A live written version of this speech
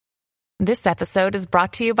This episode is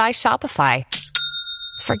brought to you by Shopify.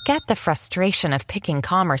 Forget the frustration of picking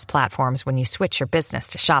commerce platforms when you switch your business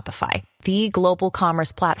to Shopify, the global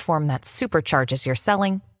commerce platform that supercharges your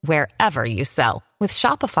selling wherever you sell. With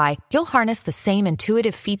Shopify, you'll harness the same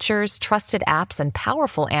intuitive features, trusted apps, and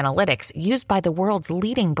powerful analytics used by the world's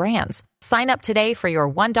leading brands. Sign up today for your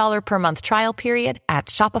 $1 per month trial period at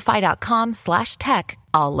shopify.com/tech,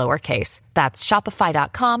 all lowercase. That's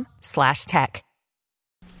shopify.com/tech.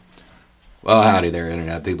 Well, howdy there,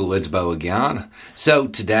 Internet people. It's Bo again. So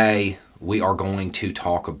today we are going to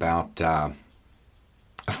talk about, we're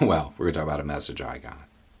going to talk about a message I got.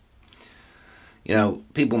 You know,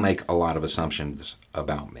 people make a lot of assumptions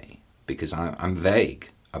about me because I'm vague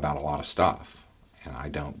about a lot of stuff, and I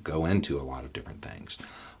don't go into a lot of different things.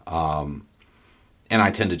 And I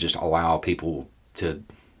tend to just allow people to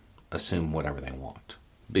assume whatever they want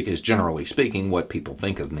because, generally speaking, what people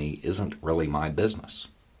think of me isn't really my business.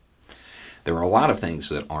 There are a lot of things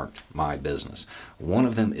that aren't my business. One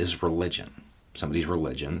of them is religion. Somebody's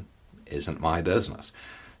religion isn't my business.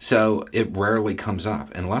 So it rarely comes up.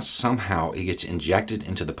 Unless somehow it gets injected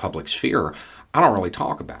into the public sphere, I don't really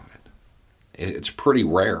talk about it. It's pretty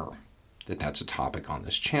rare that that's a topic on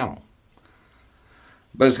this channel.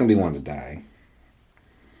 But it's going to be one today.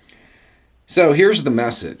 So here's the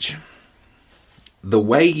message. The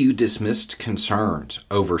way you dismissed concerns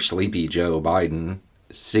over Sleepy Joe Biden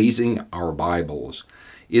seizing our Bibles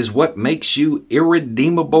is what makes you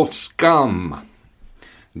irredeemable scum,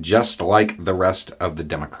 just like the rest of the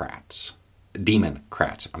Democrats.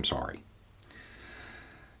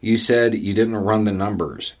 You said you didn't run the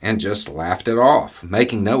numbers and just laughed it off,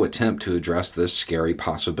 making no attempt to address this scary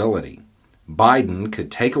possibility. Biden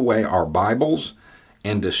could take away our Bibles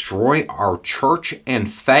and destroy our church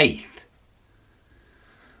and faith.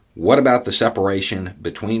 What about the separation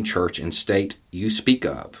between church and state you speak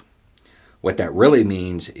of? What that really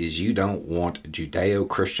means is you don't want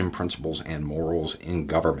Judeo-Christian principles and morals in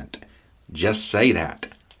government. Just say that,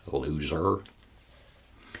 loser.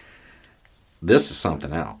 This is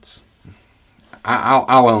something else.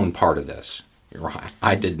 I'll own part of this. You're right.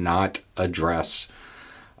 I did not address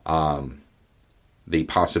the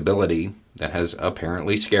possibility that has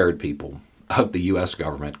apparently scared people of the U.S.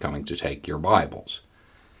 government coming to take your Bibles.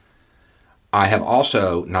 I have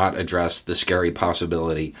also not addressed the scary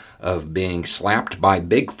possibility of being slapped by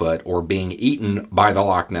Bigfoot or being eaten by the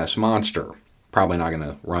Loch Ness Monster. Probably not going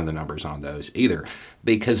to run the numbers on those either,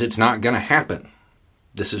 because it's not going to happen.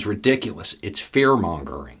 This is ridiculous. It's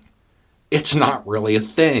fear-mongering. It's not really a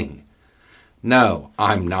thing. No,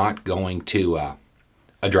 I'm not going to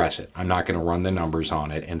address it. I'm not going to run the numbers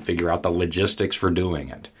on it and figure out the logistics for doing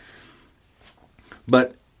it.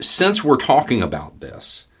 But since we're talking about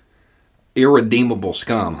this, irredeemable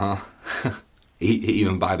scum, huh?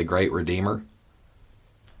 Even by the great Redeemer?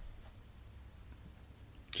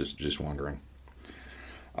 Just wondering.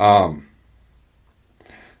 Biden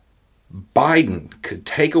could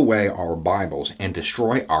take away our Bibles and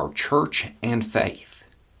destroy our church and faith.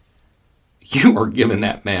 You are giving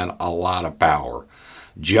that man a lot of power.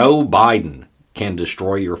 Joe Biden can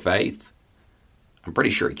destroy your faith? I'm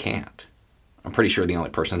pretty sure he can't. I'm pretty sure the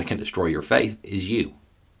only person that can destroy your faith is you.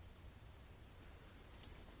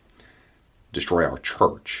 Destroy our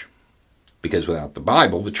church. Because without the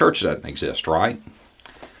Bible, the church doesn't exist, right?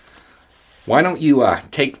 Why don't you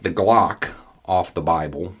take the Glock off the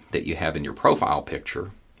Bible that you have in your profile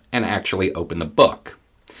picture and actually open the book?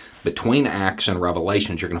 Between Acts and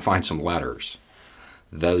Revelations, you're going to find some letters.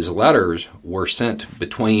 Those letters were sent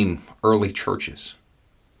between early churches.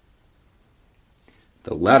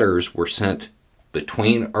 The letters were sent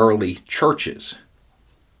between early churches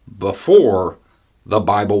before the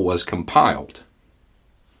Bible was compiled.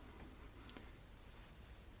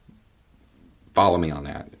 Follow me on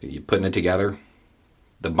that. You putting it together?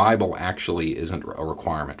 The Bible actually isn't a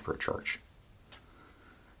requirement for a church.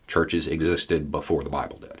 Churches existed before the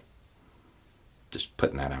Bible did. Just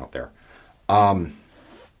putting that out there. And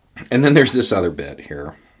then there's this other bit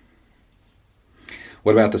here.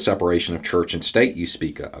 What about the separation of church and state you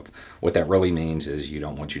speak of? What that really means is you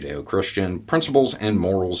don't want Judeo-Christian principles and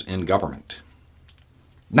morals in government.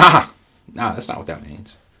 Nah, that's not what that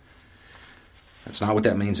means. That's not what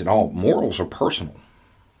that means at all. Morals are personal.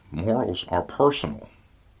 Morals are personal.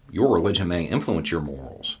 Your religion may influence your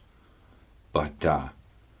morals, but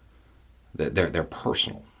they're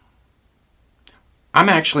personal. I'm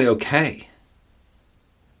actually okay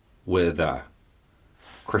with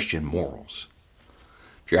Christian morals.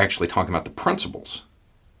 If you're actually talking about the principles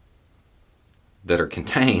that are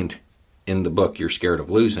contained in the book You're Scared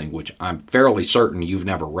of Losing, which I'm fairly certain you've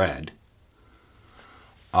never read,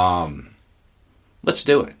 I'm Let's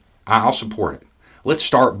do it. I'll support it. Let's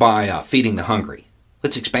start by feeding the hungry.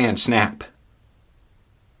 Let's expand SNAP.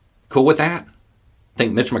 Cool with that?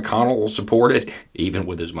 Think Mitch McConnell will support it, even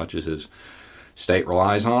with as much as his state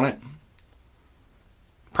relies on it?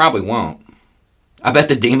 Probably won't. I bet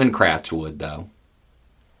the Democrats would, though.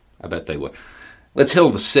 I bet they would. Let's heal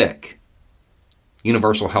the sick.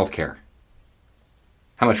 Universal health care.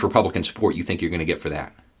 How much Republican support you think you're going to get for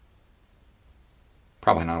that?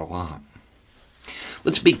 Probably not a lot.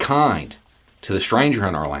 Let's be kind to the stranger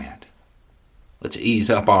in our land. Let's ease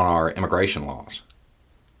up on our immigration laws.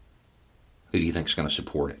 Who do you think is going to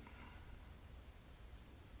support it?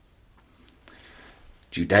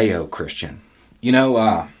 Judeo-Christian. You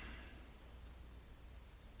know,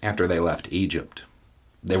 after they left Egypt,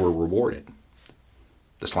 they were rewarded.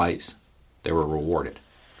 The slaves, they were rewarded.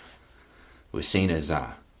 It was seen as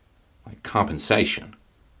like compensation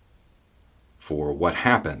for what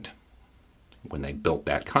happened when they built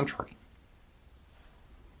that country.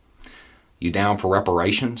 You down for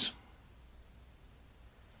reparations?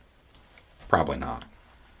 Probably not.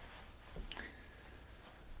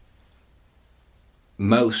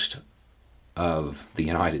 Most of the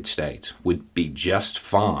United States would be just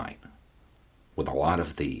fine with a lot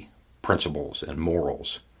of the principles and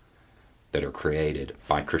morals that are created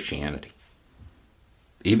by Christianity.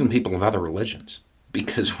 Even people of other religions.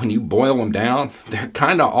 Because when you boil them down, they're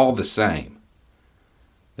kind of all the same.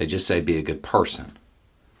 They just say be a good person.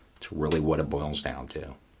 It's really what it boils down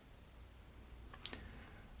to.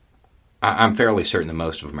 I'm fairly certain that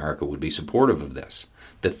most of America would be supportive of this.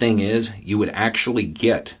 The thing is, you would actually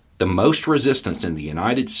get the most resistance in the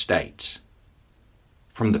United States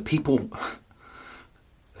from the people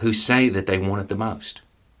who say that they want it the most.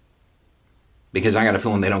 Because I got a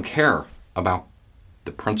feeling they don't care about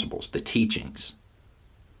the principles, the teachings.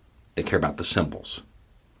 They care about the symbols.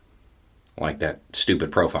 Like that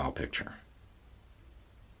stupid profile picture.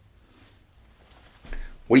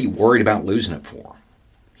 What are you worried about losing it for?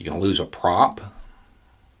 You going to lose a prop?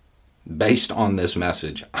 Based on this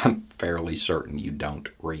message, I'm fairly certain you don't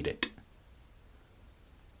read it.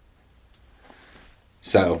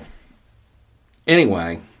 So,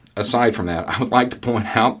 anyway, aside from that, I would like to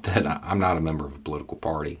point out that I'm not a member of a political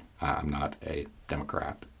party. I'm not a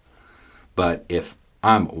Democrat. But if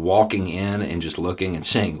I'm walking in and just looking and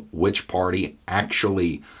seeing which party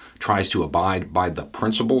actually tries to abide by the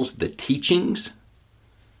principles, the teachings,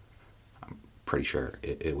 I'm pretty sure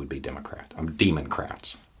it would be Democrat.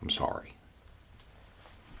 Democrats. I'm sorry.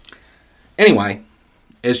 Anyway,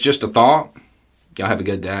 it's just a thought. Y'all have a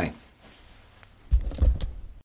good day.